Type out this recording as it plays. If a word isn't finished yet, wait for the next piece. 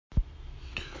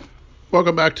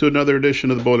Welcome back to another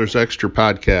edition of the Boilers Extra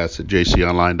podcast at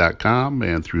jconline.com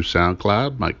and through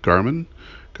SoundCloud. Mike Garman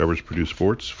covers Purdue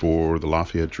sports for the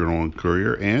Lafayette Journal and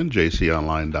Courier and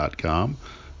jconline.com.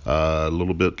 A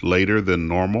little bit later than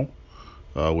normal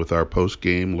with our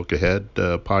post-game look-ahead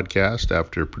podcast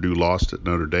after Purdue lost at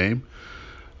Notre Dame.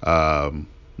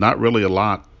 Not really a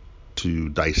lot to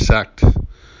dissect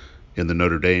in the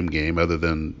Notre Dame game, other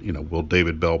than, will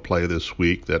David Bell play this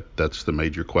week? That's the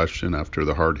major question after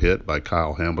the hard hit by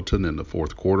Kyle Hamilton in the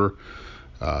fourth quarter.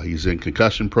 He's in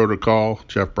concussion protocol,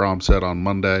 Jeff Brom said on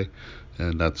Monday,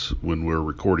 and that's when we're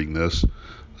recording this.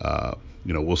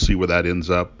 We'll see where that ends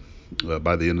up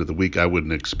by the end of the week. I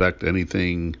wouldn't expect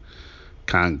anything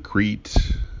concrete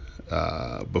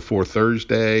before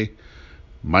Thursday.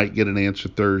 Might get an answer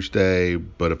Thursday,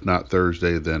 but if not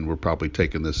Thursday, then we're probably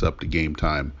taking this up to game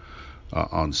time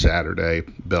on Saturday.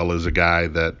 Bell is a guy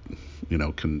that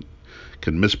can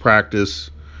miss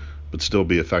practice but still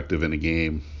be effective in a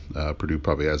game. Purdue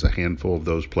probably has a handful of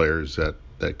those players that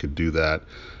could do that.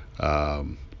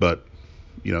 But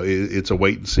it's a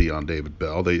wait and see on David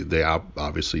Bell. They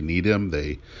obviously need him.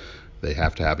 They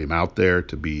have to have him out there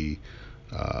to be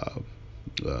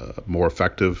more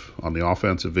effective on the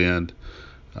offensive end.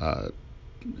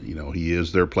 He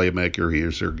is their playmaker.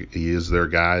 He is their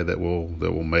guy that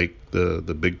will make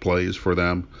the big plays for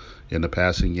them in the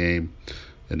passing game.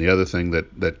 And the other thing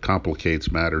that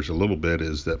complicates matters a little bit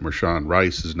is that Mershawn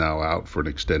Rice is now out for an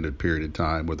extended period of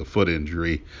time with a foot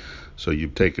injury. So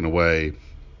you've taken away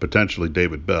potentially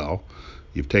David Bell.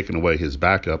 You've taken away his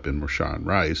backup in Mershawn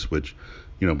Rice, which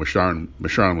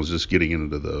Mershawn was just getting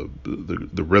into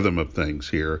the rhythm of things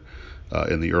here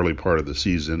in the early part of the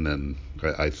season, and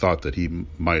I thought that he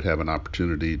might have an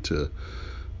opportunity to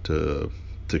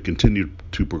continue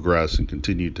to progress and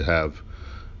continue to have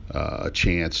a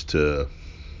chance to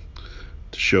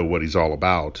show what he's all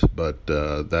about. But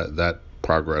that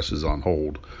progress is on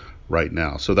hold right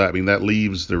now. So that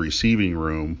leaves the receiving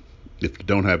room, if you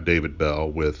don't have David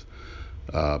Bell, with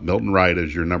Milton Wright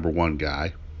as your number one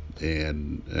guy.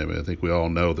 And I think we all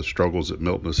know the struggles that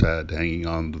Milton has had hanging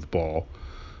on to the ball.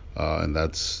 And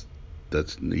that's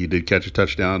he did catch a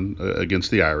touchdown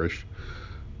against the Irish,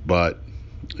 but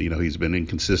he's been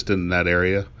inconsistent in that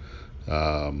area.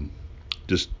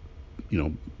 Just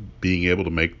being able to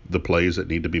make the plays that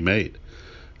need to be made.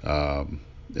 And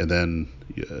then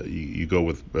you go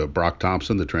with Brock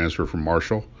Thompson, the transfer from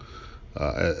Marshall,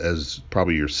 as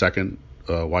probably your second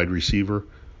wide receiver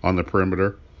on the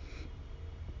perimeter.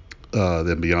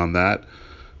 Then beyond that,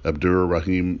 Abdur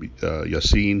Rahim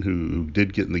Yassin, who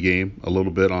did get in the game a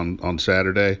little bit on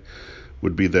Saturday,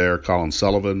 would be there. Colin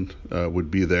Sullivan would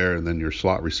be there. And then your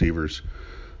slot receivers,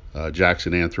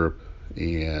 Jackson Anthrop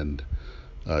and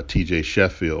TJ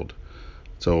Sheffield.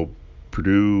 So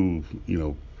Purdue,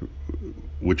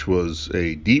 which was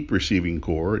a deep receiving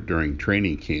core during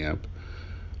training camp,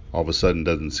 all of a sudden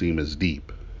doesn't seem as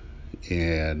deep.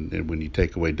 And when you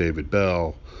take away David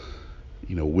Bell,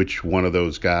 which one of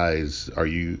those guys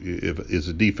is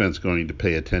the defense going to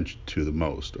pay attention to the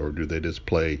most, or do they just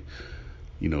play,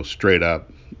 straight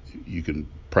up? You can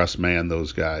press man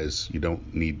those guys. You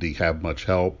don't need to have much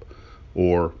help,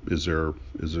 or is there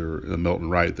a Milton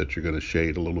Wright that you're going to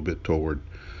shade a little bit toward?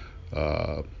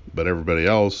 But everybody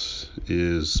else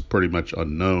is pretty much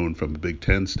unknown from a Big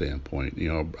Ten standpoint.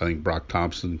 I think Brock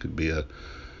Thompson could be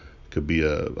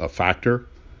a factor,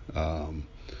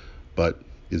 but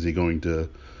is he going to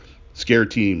scare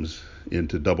teams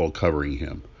into double covering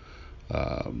him?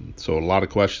 So a lot of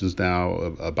questions now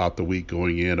about the week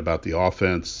going in, about the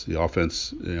offense. The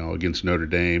offense, against Notre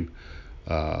Dame,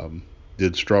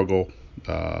 did struggle,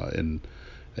 and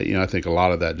I think a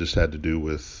lot of that just had to do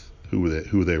with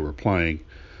who they were playing.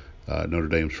 Notre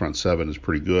Dame's front seven is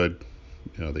pretty good.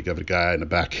 They got a guy in the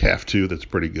back half too that's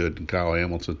pretty good, in Kyle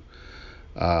Hamilton.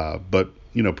 But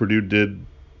Purdue did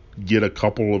get a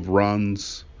couple of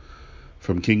runs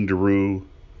from King Doerue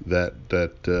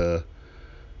that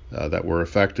were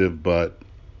effective, but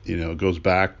it goes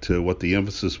back to what the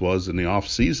emphasis was in the off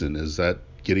season, is that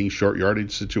getting short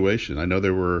yardage situation. I know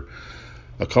there were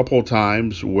a couple of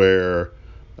times where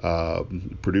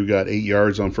Purdue got 8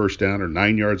 yards on first down or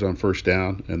 9 yards on first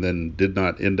down, and then did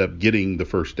not end up getting the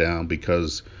first down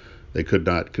because they could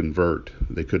not convert.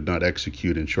 They could not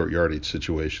execute in short yardage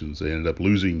situations. They ended up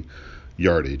losing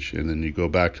yardage. And then you go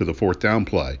back to the fourth down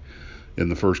play in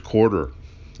the first quarter,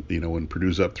 when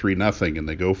Purdue's up 3-0 and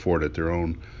they go for it at their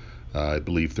own, I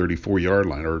believe, 34-yard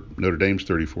line, or Notre Dame's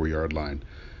 34-yard line,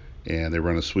 and they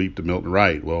run a sweep to Milton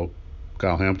Wright. Well,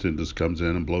 Kyle Hamilton just comes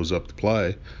in and blows up the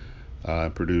play.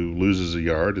 Purdue loses a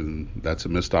yard, and that's a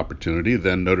missed opportunity.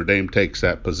 Then Notre Dame takes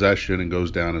that possession and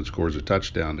goes down and scores a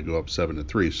touchdown to go up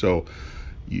 7-3. So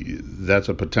that's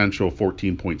a potential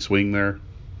 14-point swing there.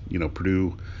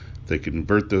 Purdue, they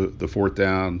convert the fourth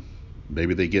down.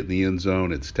 Maybe they get in the end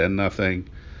zone. It's 10-0.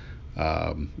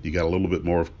 You got a little bit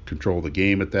more control of the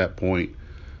game at that point.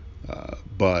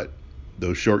 But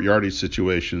those short yardage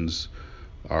situations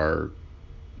are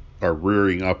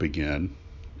rearing up again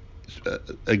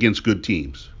against good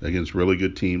teams, against really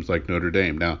good teams like Notre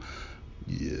Dame. Now,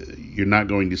 you're not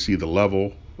going to see the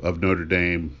level of Notre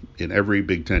Dame in every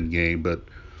Big Ten game, but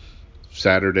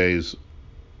Saturday's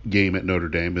game at Notre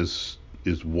Dame is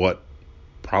what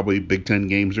probably Big Ten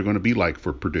games are going to be like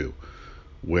for Purdue,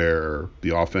 where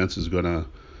the offense is going to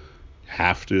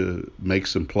have to make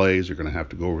some plays. You're going to have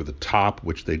to go over the top,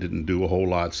 which they didn't do a whole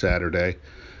lot Saturday.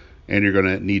 And you're going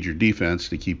to need your defense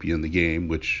to keep you in the game,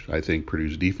 which I think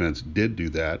Purdue's defense did do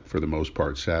that for the most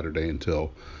part Saturday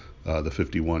until the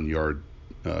 51-yard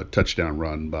touchdown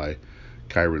run by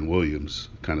Kyren Williams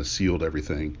kind of sealed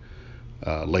everything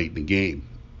late in the game.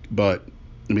 But,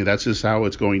 that's just how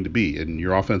it's going to be. And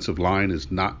your offensive line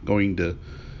is not going to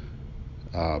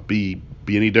be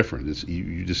any different.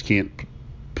 You just can't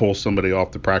pull somebody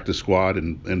off the practice squad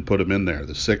and put them in there.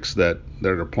 The six that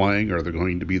are playing are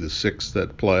going to be the six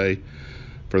that play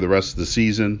for the rest of the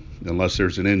season unless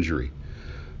there's an injury.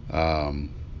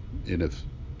 And if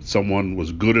someone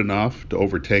was good enough to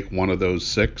overtake one of those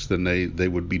six, then they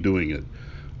would be doing it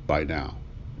by now.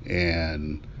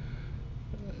 And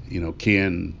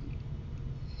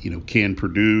can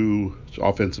Purdue's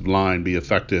offensive line be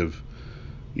effective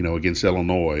against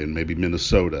Illinois and maybe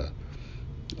Minnesota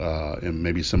and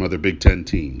maybe some other Big Ten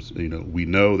teams? We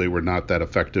know they were not that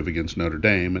effective against Notre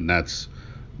Dame, and that's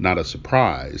not a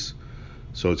surprise.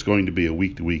 So it's going to be a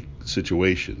week-to-week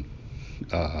situation.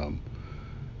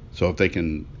 So if they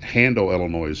can handle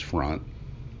Illinois' front,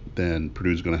 then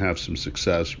Purdue's going to have some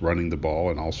success running the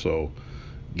ball and also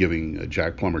giving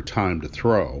Jack Plummer time to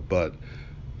throw. But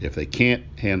if they can't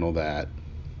handle that,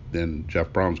 then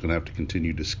Jeff Brohm's going to have to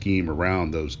continue to scheme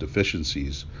around those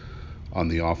deficiencies on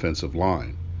the offensive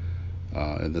line.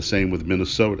 And the same with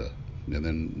Minnesota. And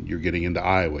then you're getting into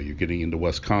Iowa, you're getting into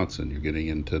Wisconsin, you're getting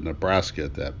into Nebraska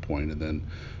at that point, and then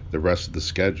the rest of the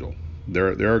schedule.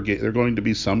 There are going to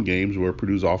be some games where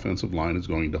Purdue's offensive line is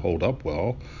going to hold up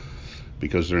well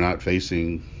because they're not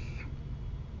facing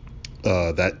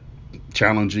that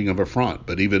challenging of a front.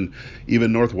 But even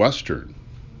Northwestern,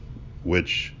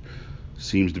 which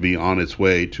seems to be on its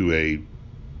way to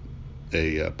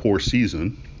a poor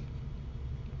season,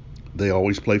 they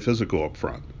always play physical up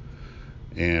front.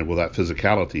 And will that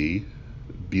physicality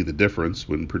be the difference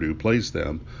when Purdue plays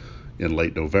them in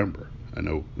late November? I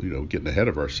know, getting ahead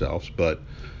of ourselves, but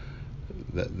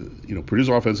Purdue's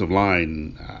offensive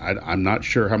line, I'm not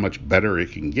sure how much better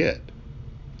it can get.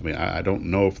 I don't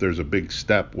know if there's a big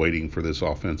step waiting for this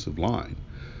offensive line.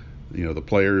 The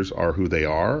players are who they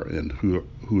are and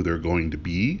who they're going to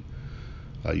be.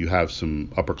 You have some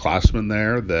upperclassmen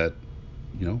there that,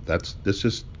 that's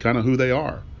just kind of who they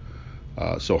are.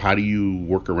 So how do you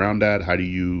work around that? How do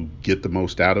you get the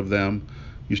most out of them?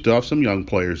 You still have some young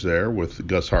players there with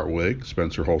Gus Hartwig,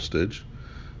 Spencer Holstege,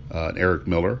 and Eric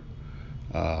Miller.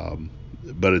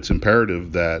 But it's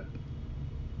imperative that,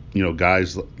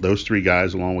 those three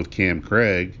guys along with Cam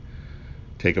Craig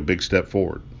take a big step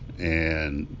forward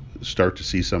and start to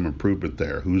see some improvement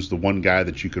there. Who's the one guy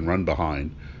that you can run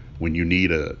behind when you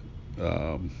need a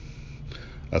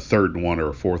third and one or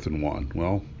a fourth and one?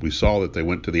 Well, we saw that they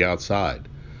went to the outside,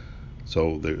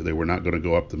 so they were not going to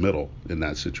go up the middle in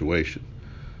that situation.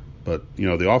 But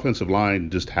the offensive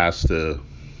line just has to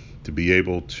be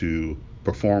able to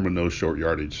perform in those short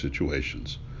yardage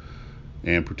situations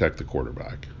and protect the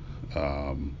quarterback.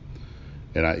 And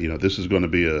this is going to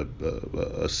be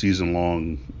a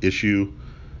season-long issue.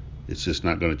 It's just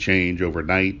not going to change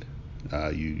overnight.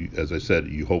 As I said,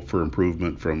 you hope for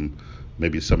improvement from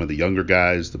maybe some of the younger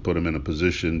guys to put them in a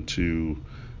position to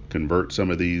convert some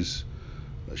of these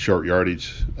short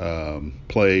yardage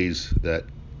plays that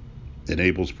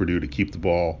enables Purdue to keep the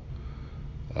ball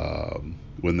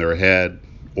when they're ahead,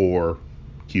 or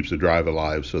keeps the drive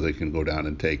alive so they can go down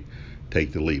and take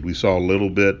the lead. We saw a little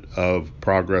bit of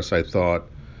progress, I thought,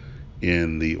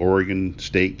 in the Oregon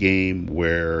State game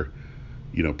where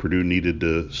Purdue needed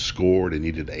to score. They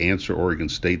needed to answer Oregon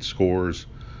State scores,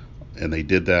 and they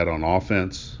did that on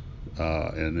offense,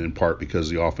 and in part because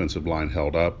the offensive line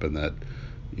held up and that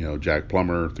Jack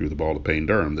Plummer threw the ball to Payne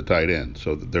Durham, the tight end.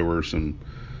 So there were some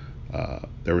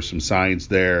signs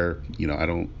there. The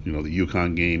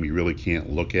UConn game you really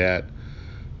can't look at,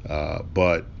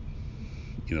 but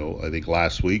I think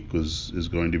last week is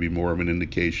going to be more of an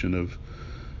indication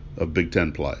of Big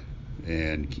Ten play,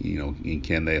 and and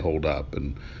can they hold up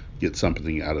and get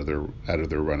something out of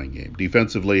their running game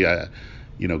defensively.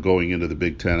 Going into the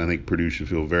Big Ten, I think Purdue should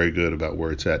feel very good about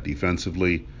where it's at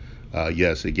defensively.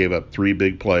 Yes, they gave up 3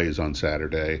 big plays on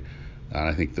Saturday.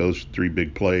 I think those 3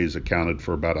 big plays accounted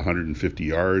for about 150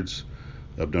 yards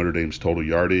of Notre Dame's total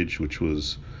yardage, which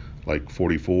was like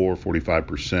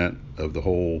 45% of the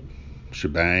whole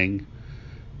shebang.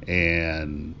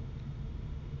 And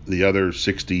the other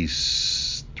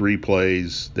 63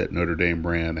 plays that Notre Dame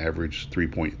ran averaged 3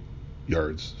 point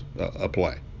yards a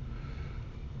play.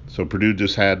 So Purdue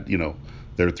just had,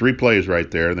 there are 3 plays right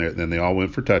there, and then they all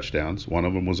went for touchdowns. One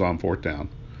of them was on 4th down.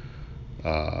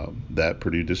 That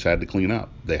Purdue just had to clean up.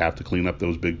 They have to clean up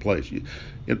those big plays.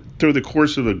 Through the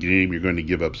course of a game, you're going to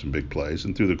give up some big plays,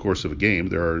 and through the course of a game,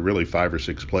 there are really 5 or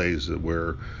 6 plays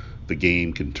where the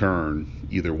game can turn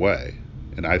either way.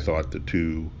 And I thought the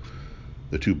two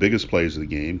biggest plays of the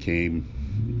game came,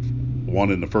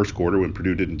 one in the first quarter when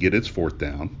Purdue didn't get its 4th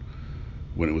down,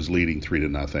 when it was leading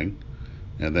 3-0.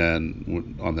 And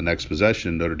then on the next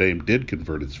possession, Notre Dame did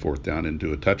convert its 4th down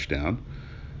into a touchdown,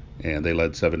 and they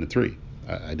led 7-3.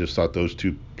 I just thought those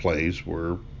 2 plays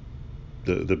were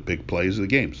the big plays of the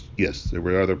games. Yes, there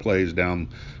were other plays down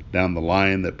the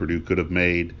line that Purdue could have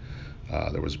made.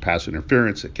 There was pass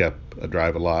interference that kept a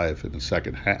drive alive in the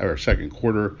second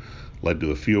quarter, led to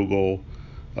a field goal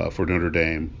for Notre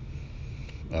Dame.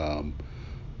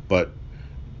 But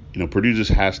Purdue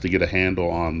just has to get a handle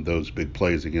on those big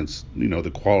plays against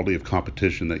the quality of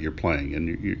competition that you're playing. And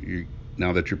you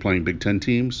now that you're playing Big Ten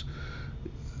teams,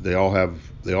 they all have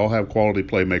quality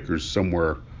playmakers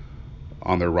somewhere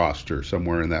on their roster,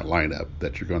 somewhere in that lineup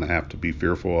that you're going to have to be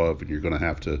fearful of, and you're going to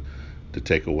have to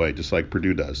take away, just like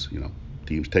Purdue does.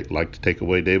 Teams like to take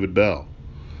away David Bell.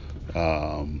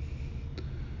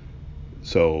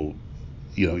 So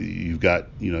you've got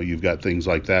things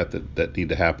like that need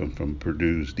to happen from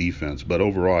Purdue's defense. But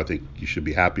overall, I think you should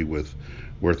be happy with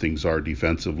where things are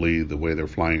defensively, the way they're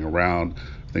flying around.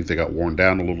 I think they got worn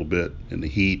down a little bit in the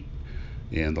heat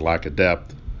and the lack of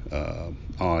depth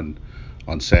on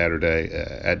Saturday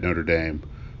at Notre Dame.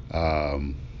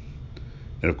 And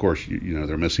of course,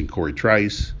 they're missing Corey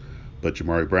Trice, but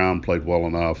Jamari Brown played well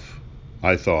enough,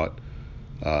 I thought,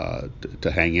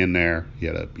 to hang in there. He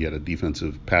had a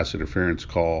defensive pass interference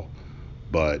call,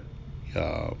 but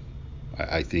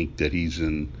I think that he's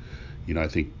in. I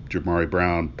think Jamari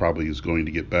Brown probably is going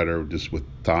to get better just with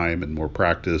time and more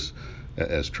practice,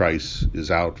 as Trice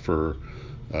is out for,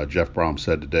 Jeff Brom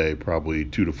said today, probably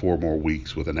 2 to 4 more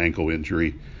weeks with an ankle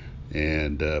injury,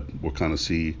 and we'll kind of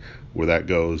see where that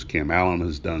goes. Cam Allen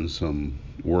has done some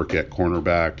work at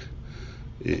cornerback.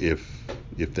 If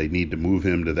they need to move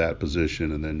him to that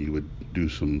position, and then you would do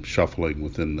some shuffling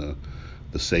within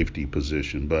the safety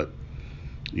position. But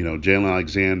Jalen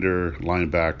Alexander,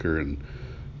 linebacker, and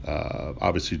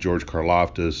obviously George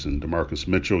Karlaftis and DeMarcus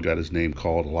Mitchell got his name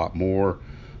called a lot more.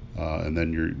 And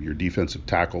then your defensive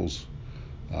tackles.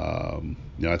 I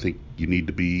think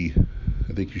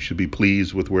you should be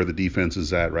pleased with where the defense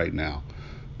is at right now.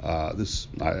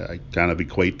 I kind of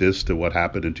equate this to what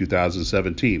happened in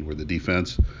 2017, where the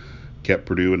defense kept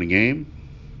Purdue in the game.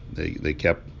 They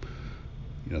kept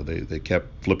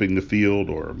flipping the field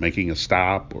or making a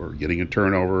stop or getting a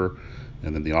turnover,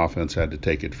 and then the offense had to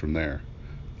take it from there.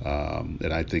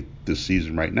 And I think this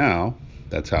season right now,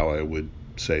 that's how I would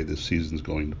say this season's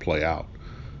going to play out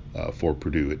for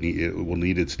Purdue. It will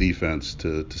need its defense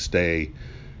to stay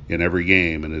in every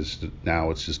game, and now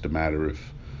it's just a matter of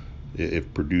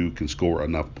if Purdue can score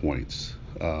enough points.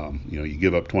 You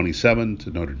give up 27 to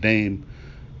Notre Dame,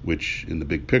 which in the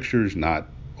big picture is not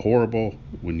horrible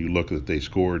when you look that they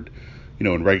scored,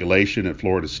 in regulation at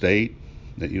Florida State.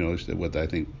 What I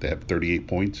think they have 38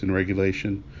 points in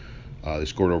regulation. They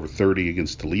scored over 30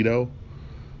 against Toledo,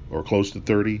 or close to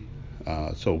 30.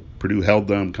 So Purdue held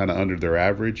them kind of under their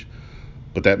average,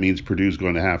 but that means Purdue's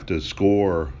going to have to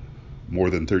score more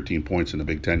than 13 points in a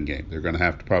Big Ten game. They're going to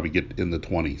have to probably get in the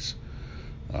 20s.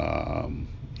 And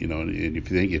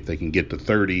if they can get to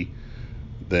 30,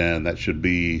 then that should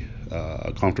be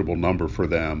a comfortable number for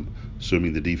them,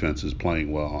 assuming the defense is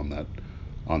playing well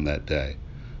on that day.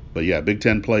 But yeah, Big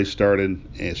Ten play starting,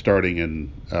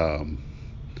 and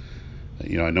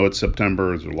I know it's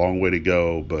September. There's a long way to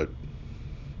go, but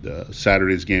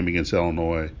Saturday's game against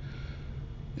Illinois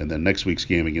and then next week's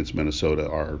game against Minnesota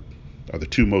are the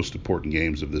 2 most important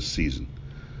games of this season.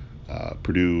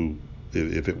 Purdue,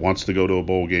 if it wants to go to a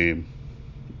bowl game,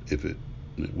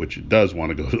 which it does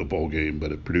want to go to a bowl game,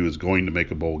 but if Purdue is going to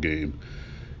make a bowl game,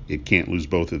 it can't lose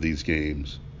both of these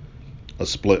games. A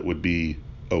split would be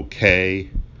okay.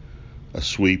 A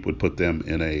sweep would put them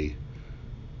in a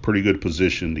pretty good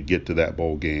position to get to that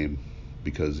bowl game,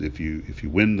 because if you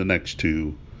win the next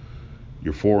two,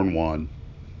 you're 4-1.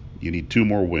 You need two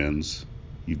more wins.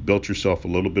 You've built yourself a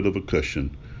little bit of a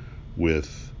cushion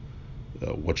with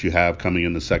what you have coming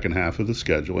in the second half of the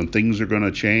schedule, and things are going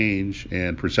to change,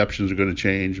 and perceptions are going to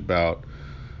change about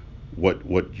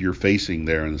what you're facing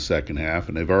there in the second half,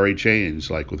 and they've already changed.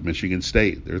 Like with Michigan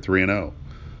State, they're 3-0,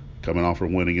 coming off a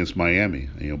win against Miami.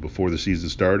 Before the season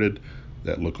started,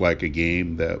 that looked like a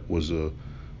game that was a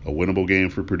winnable game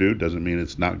for Purdue. Doesn't mean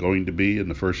it's not going to be in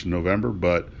the 1st of November,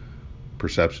 but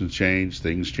perceptions change,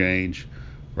 things change.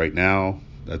 Right now,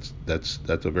 that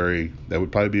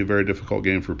would probably be a very difficult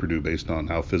game for Purdue based on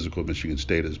how physical Michigan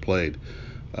State has played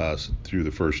through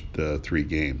the first 3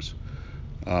 games.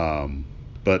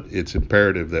 But it's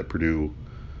imperative that Purdue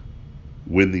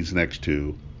win these next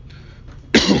two,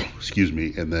 excuse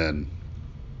me, and then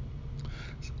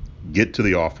get to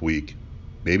the off week,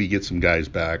 maybe get some guys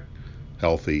back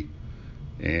healthy,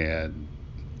 and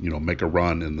make a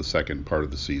run in the second part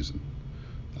of the season.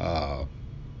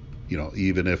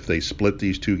 Even if they split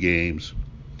these 2 games,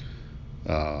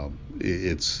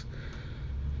 it's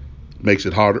makes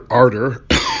it harder,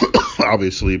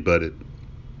 obviously, but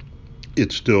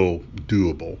it's still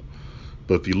doable.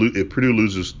 But if Purdue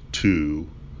loses 2,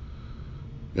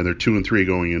 and they're 2-3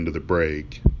 going into the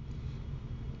break,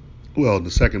 well, in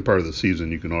the second part of the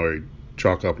season, you can already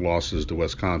chalk up losses to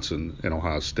Wisconsin and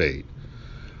Ohio State.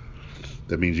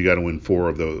 That means you got to win 4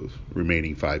 of those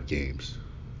remaining 5 games.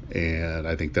 And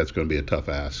I think that's going to be a tough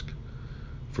ask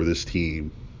for this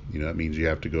team. That means you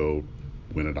have to go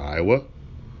win at Iowa.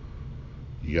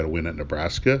 You got to win at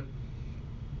Nebraska.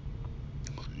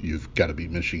 You've got to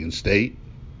beat Michigan State.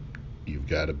 You've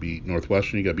got to beat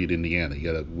Northwestern. You got to beat Indiana.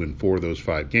 You got to win 4 of those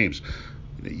 5 games.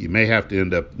 You may have to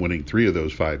end up winning 3 of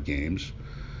those 5 games.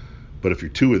 But if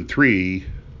you're 2-3,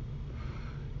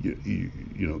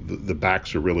 the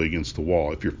backs are really against the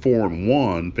wall. If you're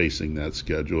 4-1 facing that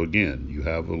schedule, again, you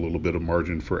have a little bit of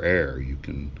margin for error. You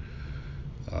can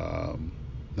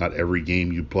not every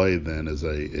game you play then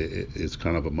is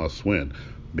kind of a must win.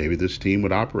 Maybe this team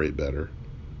would operate better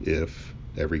if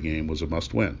every game was a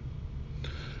must win.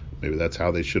 Maybe that's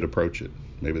how they should approach it.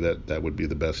 Maybe that would be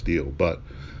the best deal. But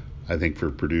I think for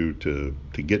Purdue to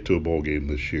get to a bowl game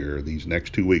this year, these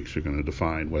next 2 weeks are going to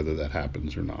define whether that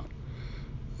happens or not.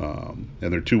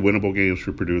 And they're 2 winnable games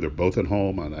for Purdue. They're both at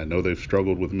home, and I know they've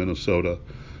struggled with Minnesota.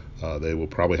 They will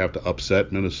probably have to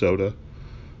upset Minnesota,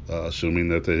 assuming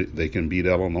that they can beat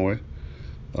Illinois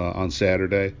on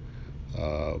Saturday.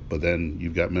 But then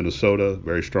you've got Minnesota,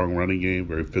 very strong running game,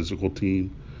 very physical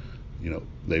team.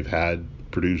 They've had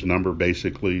Purdue's number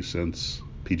basically since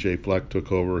P.J. Fleck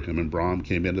took over. Him and Braum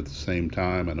came in at the same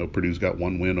time. I know Purdue's got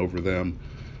 1 win over them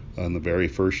in the very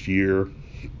first year,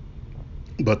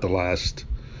 but the last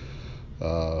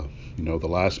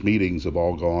meetings have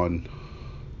all gone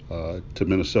to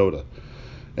Minnesota,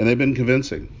 and they've been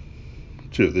convincing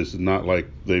too. This is not like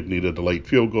they've needed a late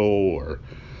field goal or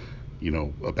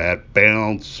a bad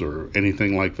bounce or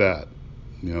anything like that.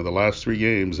 The last 3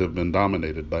 games have been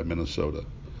dominated by Minnesota,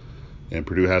 and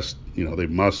Purdue they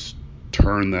must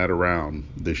turn that around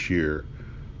this year.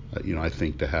 I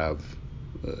think to have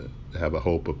a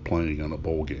hope of playing on a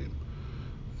bowl game.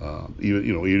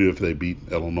 Even if they beat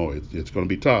Illinois, it's going to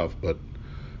be tough. But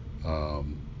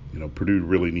Purdue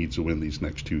really needs to win these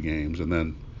next 2 games, and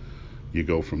then you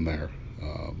go from there.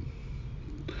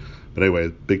 But anyway,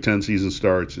 Big Ten season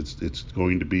starts. It's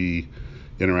going to be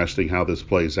interesting how this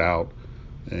plays out.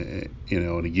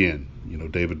 And again,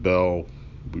 David Bell,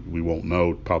 we won't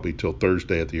know probably till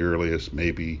Thursday at the earliest.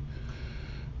 Maybe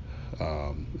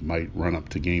it might run up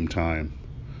to game time.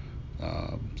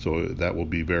 So that will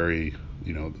be very,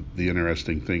 the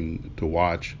interesting thing to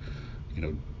watch.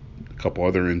 A couple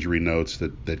other injury notes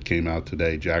that came out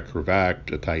today. Jack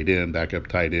Kravac, a tight end, backup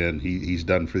tight end, he's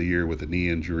done for the year with a knee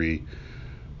injury.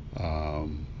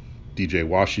 DJ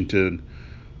Washington,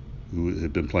 who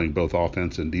had been playing both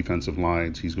offense and defensive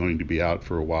lines, he's going to be out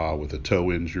for a while with a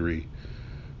toe injury.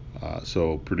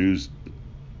 So Purdue's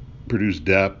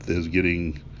depth is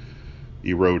getting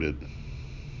eroded,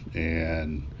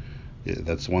 and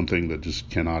that's one thing that just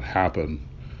cannot happen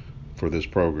for this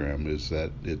program, is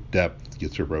that depth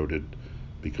gets eroded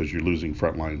because you're losing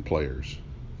frontline players.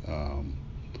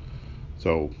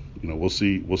 So we'll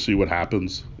see what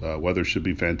happens. Weather should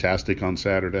be fantastic on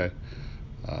Saturday.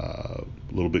 A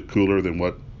little bit cooler than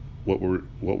what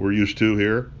we're used to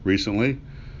here recently,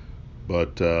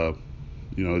 but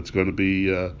it's going to be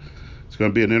it's going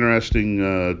to be an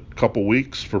interesting couple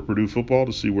weeks for Purdue football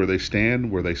to see where they stand,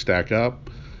 where they stack up,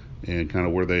 and kind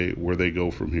of where they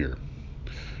go from here.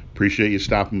 Appreciate you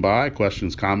stopping by.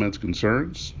 Questions, comments,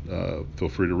 concerns, feel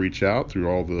free to reach out through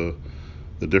all the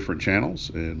different channels,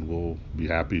 and we'll be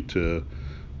happy to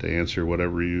answer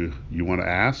whatever you want to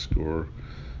ask, or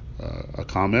a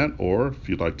comment, or if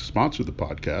you'd like to sponsor the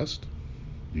podcast,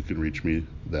 you can reach me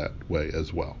that way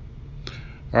as well.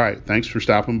 All right, thanks for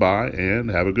stopping by, and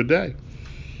have a good day.